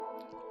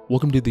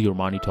Welcome to the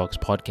Armani Talks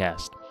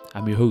podcast.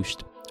 I'm your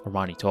host,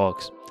 Armani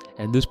Talks,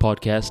 and in this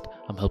podcast,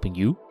 I'm helping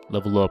you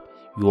level up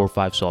your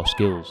 5 soft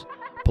skills: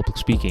 public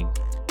speaking,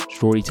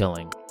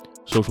 storytelling,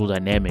 social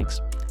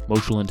dynamics,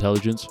 emotional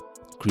intelligence,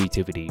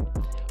 creativity.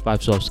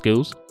 5 soft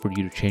skills for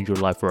you to change your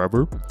life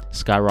forever,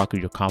 skyrocket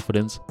your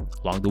confidence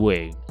along the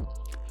way.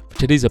 For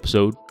today's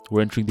episode,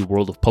 we're entering the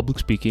world of public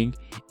speaking,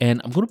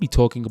 and I'm going to be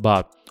talking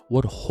about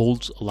what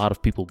holds a lot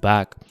of people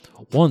back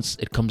once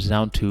it comes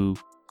down to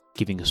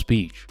giving a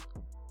speech.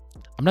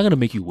 I'm not going to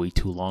make you wait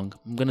too long.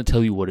 I'm going to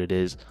tell you what it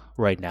is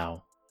right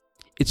now.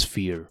 It's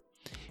fear.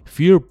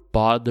 Fear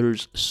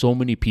bothers so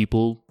many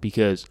people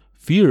because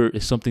fear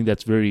is something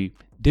that's very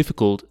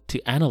difficult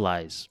to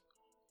analyze.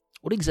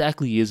 What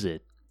exactly is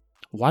it?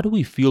 Why do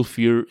we feel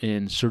fear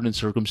in certain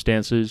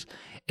circumstances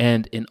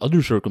and in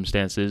other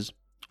circumstances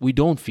we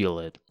don't feel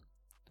it?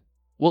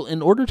 Well,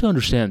 in order to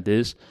understand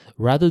this,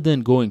 rather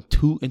than going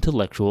too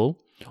intellectual,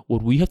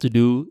 what we have to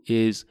do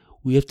is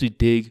we have to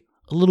dig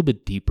a little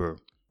bit deeper.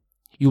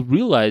 You'll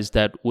realize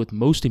that with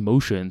most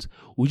emotions,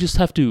 we just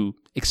have to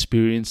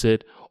experience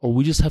it or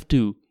we just have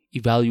to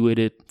evaluate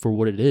it for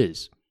what it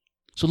is.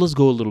 So let's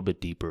go a little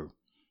bit deeper.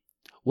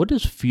 What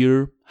does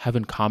fear have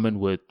in common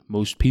with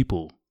most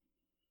people?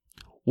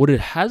 What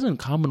it has in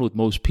common with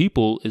most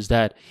people is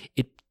that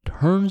it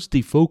turns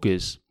the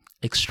focus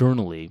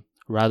externally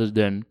rather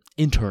than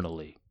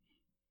internally.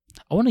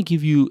 I want to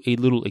give you a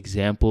little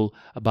example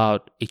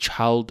about a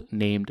child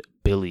named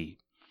Billy.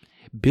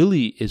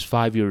 Billy is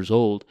 5 years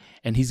old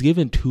and he's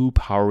given 2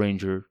 Power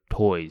Ranger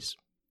toys.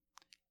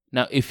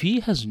 Now, if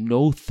he has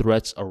no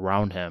threats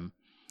around him,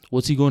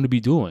 what's he going to be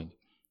doing?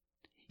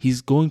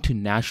 He's going to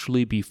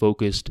naturally be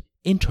focused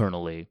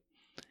internally.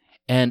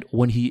 And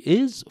when he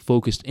is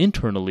focused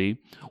internally,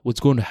 what's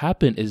going to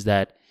happen is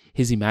that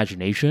his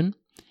imagination,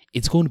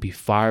 it's going to be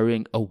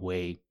firing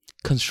away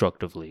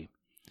constructively.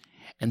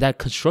 And that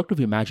constructive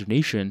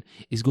imagination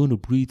is going to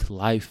breathe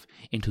life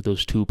into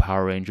those 2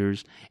 Power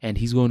Rangers, and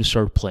he's going to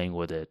start playing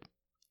with it.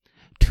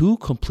 2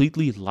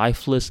 completely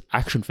lifeless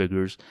action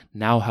figures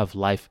now have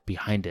life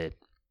behind it.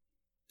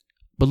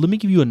 But let me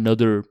give you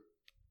another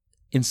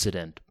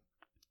incident.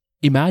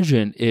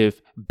 Imagine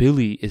if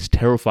Billy is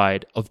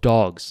terrified of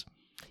dogs.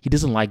 He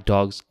doesn't like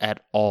dogs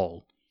at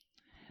all.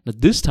 Now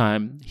this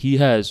time, he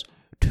has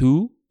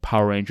 2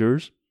 Power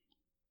Rangers,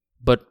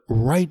 but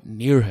right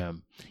near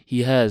him,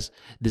 he has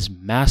this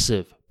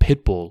massive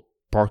pit bull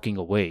barking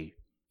away.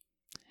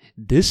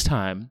 This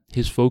time,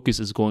 his focus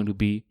is going to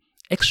be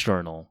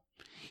external.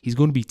 He's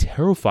going to be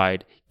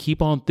terrified,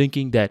 keep on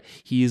thinking that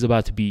he is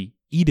about to be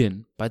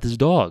eaten by this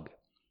dog.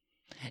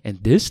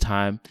 And this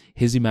time,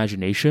 his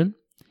imagination,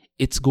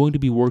 it's going to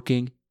be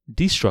working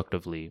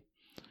destructively.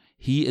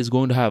 He is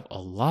going to have a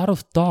lot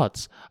of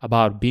thoughts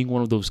about being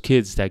one of those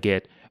kids that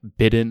get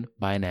bitten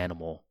by an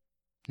animal.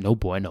 No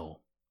bueno.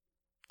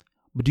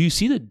 But do you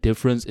see the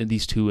difference in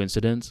these 2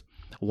 incidents?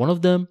 One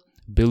of them,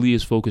 Billy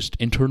is focused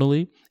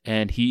internally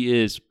and he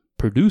is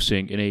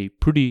producing in a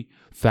pretty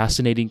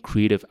fascinating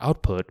creative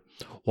output,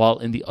 while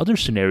in the other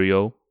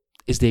scenario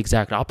is the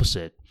exact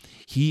opposite.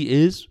 He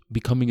is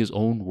becoming his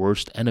own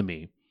worst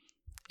enemy.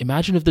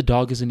 Imagine if the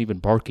dog isn't even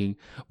barking,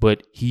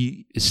 but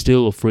he is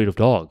still afraid of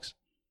dogs.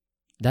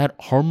 That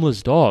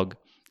harmless dog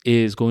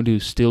is going to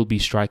still be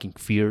striking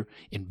fear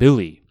in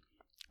Billy.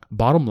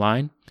 Bottom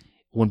line,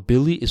 when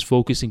Billy is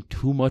focusing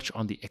too much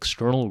on the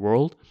external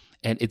world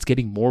and it's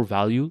getting more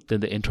value than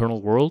the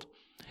internal world,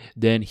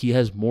 then he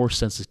has more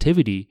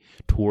sensitivity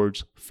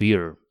towards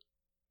fear.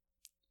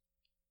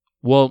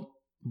 Well,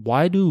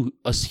 why do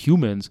us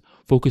humans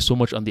focus so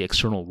much on the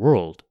external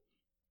world?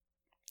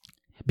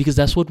 Because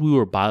that's what we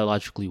were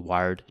biologically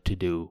wired to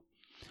do.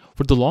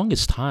 For the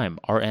longest time,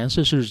 our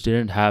ancestors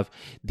didn't have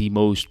the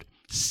most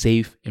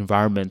safe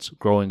environments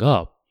growing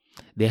up.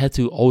 They had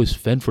to always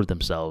fend for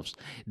themselves.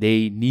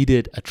 They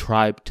needed a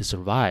tribe to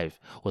survive.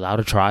 Without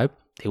a tribe,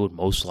 they would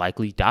most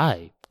likely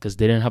die because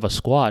they didn't have a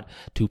squad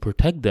to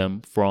protect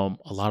them from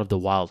a lot of the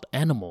wild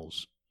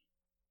animals.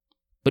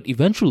 But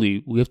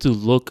eventually, we have to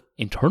look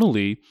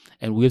internally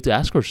and we have to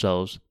ask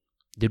ourselves,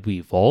 did we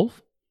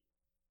evolve?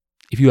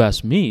 If you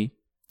ask me,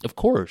 of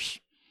course.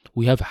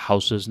 We have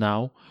houses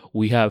now.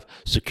 We have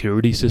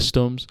security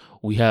systems.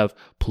 We have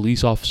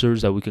police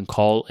officers that we can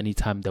call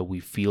anytime that we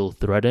feel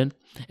threatened.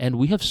 And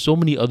we have so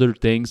many other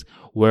things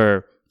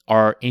where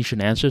our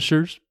ancient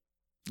ancestors,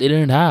 they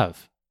didn't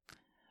have.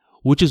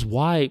 Which is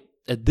why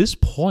at this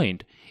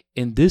point,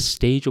 in this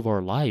stage of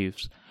our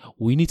lives,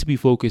 we need to be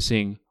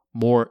focusing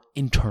more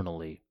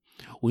internally.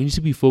 We need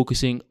to be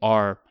focusing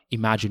our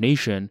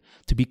imagination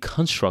to be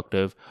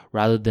constructive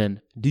rather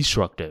than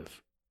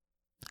destructive.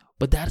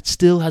 But that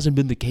still hasn't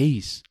been the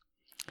case.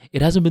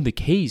 It hasn't been the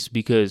case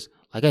because,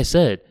 like I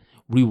said,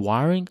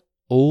 rewiring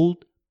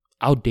old,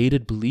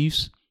 outdated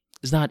beliefs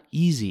is not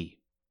easy,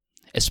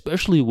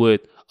 especially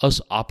with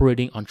us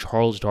operating on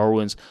Charles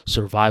Darwin's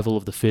survival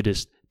of the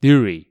fittest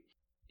theory.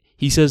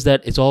 He says that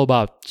it's all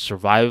about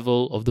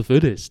survival of the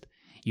fittest.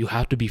 You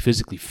have to be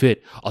physically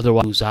fit,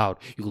 otherwise you lose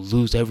out. You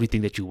lose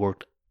everything that you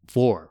worked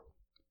for.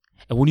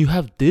 And when you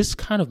have this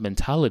kind of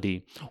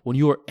mentality, when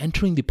you are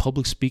entering the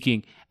public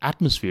speaking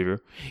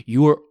atmosphere,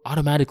 you are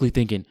automatically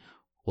thinking,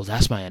 well,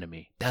 that's my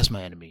enemy. That's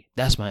my enemy.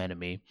 That's my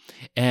enemy.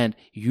 And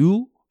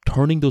you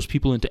turning those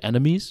people into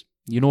enemies,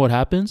 you know what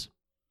happens?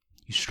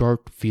 You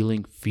start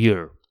feeling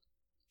fear.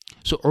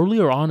 So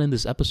earlier on in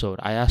this episode,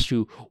 I asked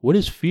you, what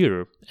is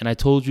fear? And I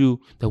told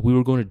you that we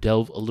were going to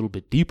delve a little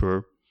bit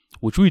deeper,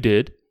 which we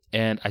did.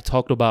 And I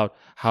talked about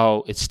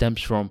how it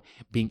stems from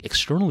being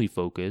externally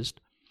focused.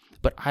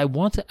 But I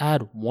want to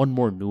add one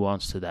more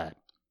nuance to that.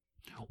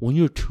 When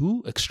you're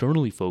too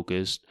externally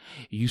focused,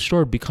 you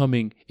start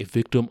becoming a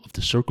victim of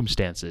the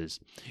circumstances.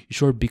 You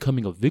start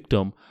becoming a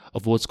victim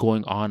of what's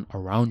going on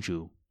around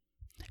you.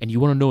 And you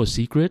want to know a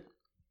secret?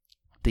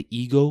 The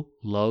ego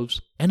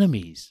loves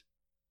enemies.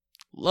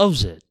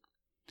 Loves it.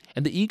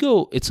 And the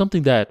ego, it's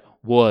something that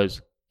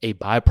was a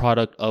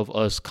byproduct of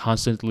us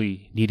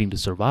constantly needing to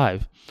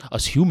survive.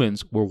 Us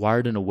humans were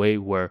wired in a way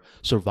where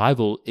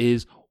survival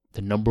is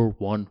the number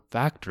one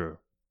factor.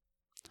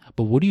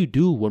 But what do you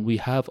do when we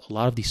have a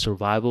lot of these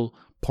survival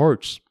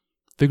parts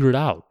figured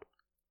out?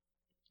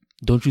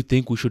 Don't you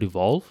think we should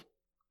evolve?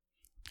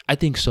 I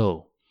think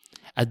so.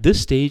 At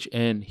this stage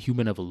in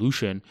human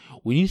evolution,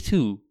 we need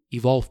to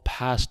evolve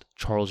past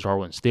Charles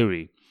Darwin's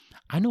theory.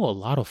 I know a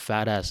lot of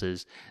fat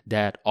asses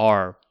that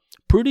are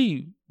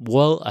pretty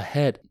well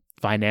ahead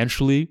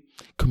financially,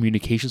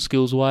 communication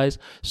skills wise,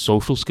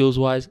 social skills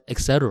wise,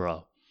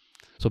 etc.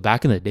 So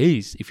back in the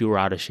days, if you were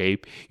out of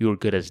shape, you were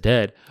good as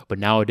dead. But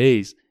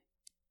nowadays,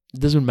 it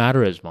doesn't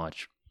matter as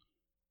much.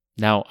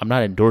 Now, I'm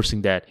not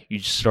endorsing that you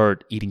just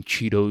start eating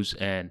Cheetos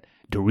and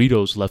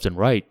Doritos left and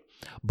right.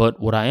 But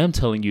what I am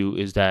telling you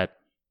is that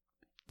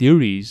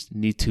theories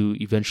need to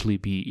eventually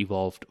be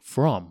evolved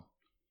from.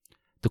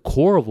 The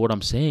core of what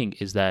I'm saying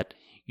is that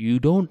you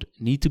don't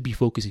need to be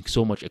focusing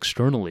so much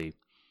externally.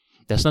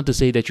 That's not to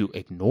say that you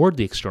ignore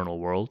the external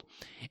world.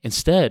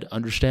 Instead,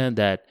 understand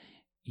that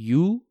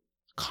you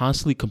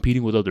constantly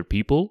competing with other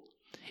people,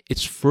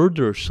 it's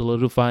further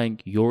solidifying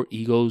your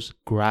ego's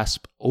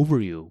grasp over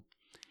you.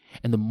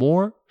 And the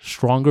more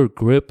stronger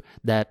grip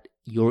that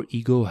your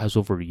ego has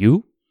over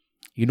you,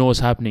 you know what's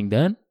happening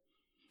then?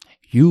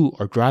 You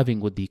are driving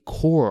with the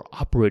core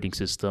operating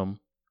system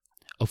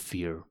of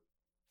fear.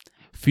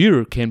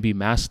 Fear can be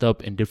masked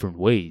up in different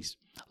ways.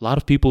 A lot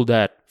of people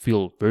that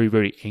feel very,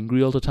 very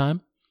angry all the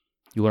time,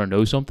 you want to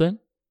know something?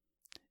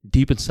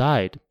 Deep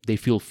inside, they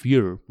feel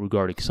fear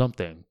regarding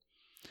something.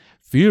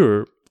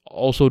 Fear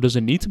also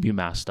doesn't need to be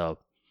masked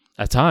up.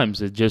 At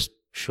times, it just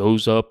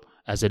shows up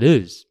as it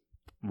is,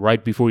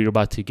 right before you're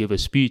about to give a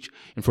speech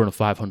in front of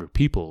 500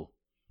 people.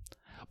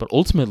 But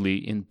ultimately,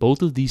 in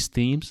both of these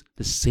themes,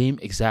 the same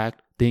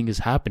exact thing is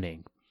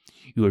happening.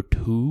 You are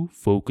too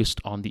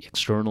focused on the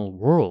external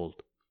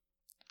world.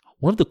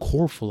 One of the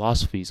core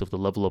philosophies of the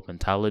level up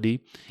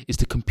mentality is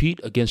to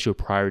compete against your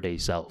prior day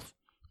self.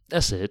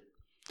 That's it.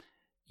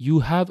 You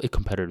have a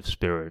competitive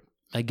spirit.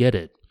 I get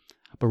it.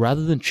 But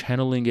rather than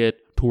channeling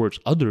it towards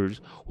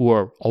others who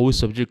are always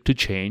subject to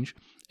change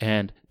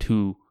and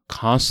to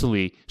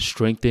constantly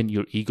strengthen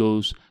your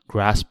ego's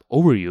grasp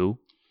over you,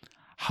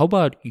 how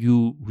about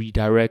you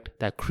redirect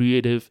that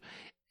creative,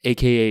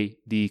 aka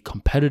the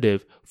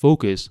competitive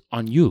focus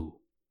on you?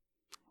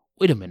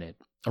 Wait a minute,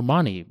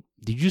 Armani,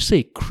 did you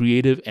say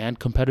creative and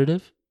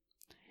competitive?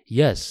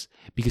 Yes,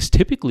 because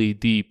typically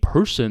the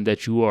person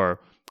that you are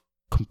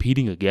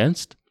competing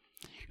against,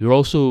 you're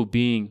also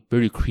being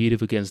very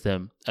creative against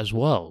them as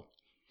well.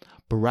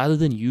 But rather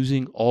than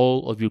using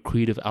all of your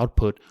creative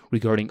output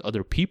regarding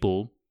other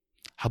people,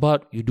 how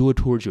about you do it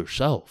towards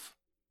yourself?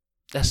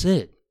 That's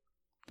it.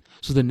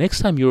 So the next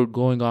time you're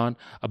going on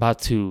about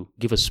to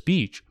give a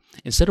speech,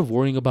 instead of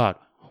worrying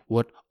about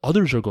what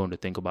others are going to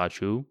think about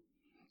you,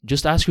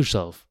 just ask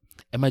yourself,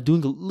 am I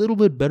doing a little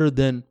bit better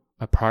than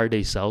my prior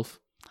day self?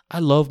 I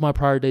love my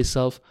prior day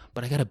self,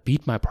 but I got to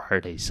beat my prior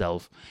day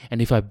self.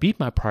 And if I beat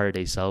my prior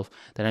day self,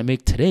 then I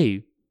make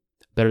today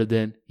better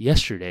than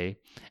yesterday.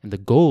 And the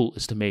goal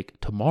is to make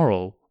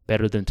tomorrow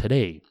better than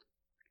today.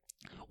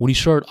 When you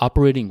start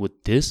operating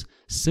with this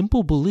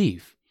simple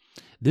belief,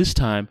 this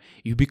time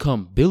you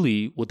become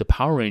Billy with the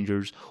Power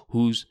Rangers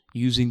who's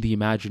using the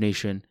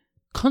imagination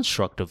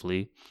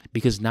constructively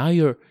because now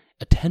your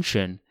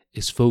attention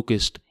is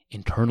focused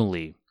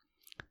internally.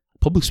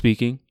 Public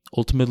speaking,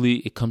 ultimately,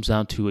 it comes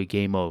down to a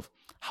game of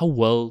how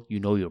well you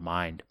know your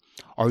mind.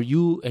 Are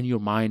you and your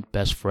mind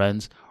best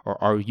friends,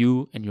 or are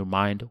you and your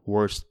mind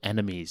worst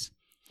enemies?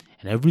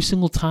 And every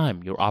single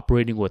time you're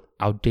operating with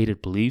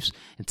outdated beliefs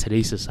in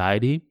today's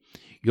society,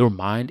 your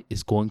mind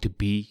is going to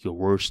be your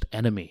worst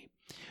enemy.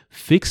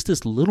 Fix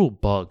this little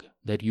bug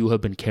that you have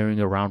been carrying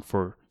around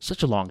for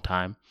such a long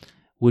time,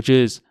 which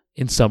is,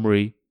 in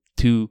summary,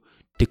 to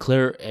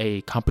declare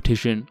a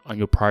competition on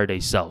your prior day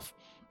self.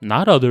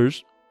 Not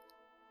others,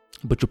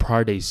 but your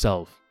prior day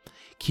self.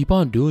 Keep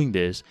on doing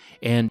this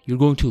and you're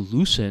going to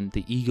loosen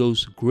the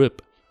ego's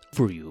grip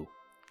for you.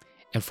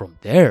 And from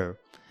there,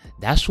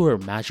 that's where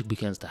magic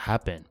begins to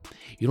happen.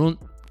 You don't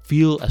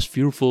feel as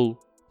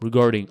fearful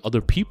regarding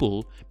other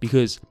people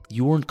because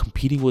you weren't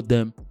competing with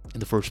them in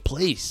the first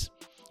place.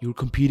 you're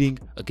competing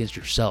against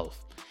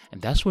yourself.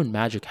 And that's when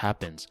magic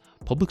happens.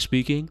 Public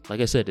speaking, like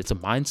I said, it's a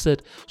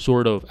mindset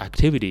sort of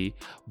activity,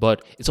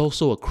 but it's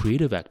also a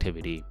creative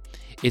activity.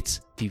 It's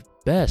the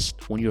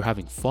best when you're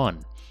having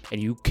fun,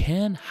 and you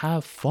can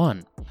have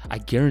fun. I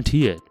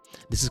guarantee it.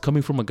 This is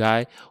coming from a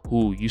guy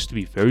who used to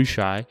be very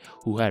shy,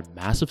 who had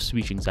massive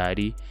speech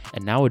anxiety,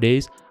 and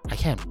nowadays I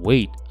can't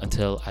wait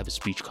until I have a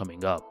speech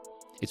coming up.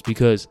 It's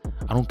because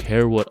I don't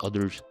care what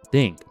others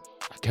think.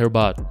 I care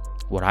about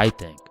what I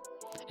think.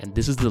 And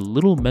this is the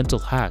little mental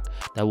hack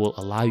that will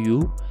allow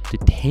you to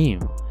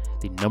tame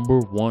the number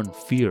one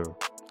fear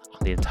on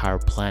the entire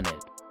planet.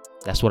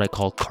 That's what I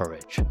call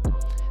courage.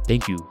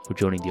 Thank you for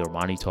joining the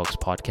Armani Talks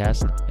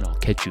podcast, and I'll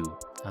catch you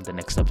on the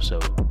next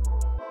episode.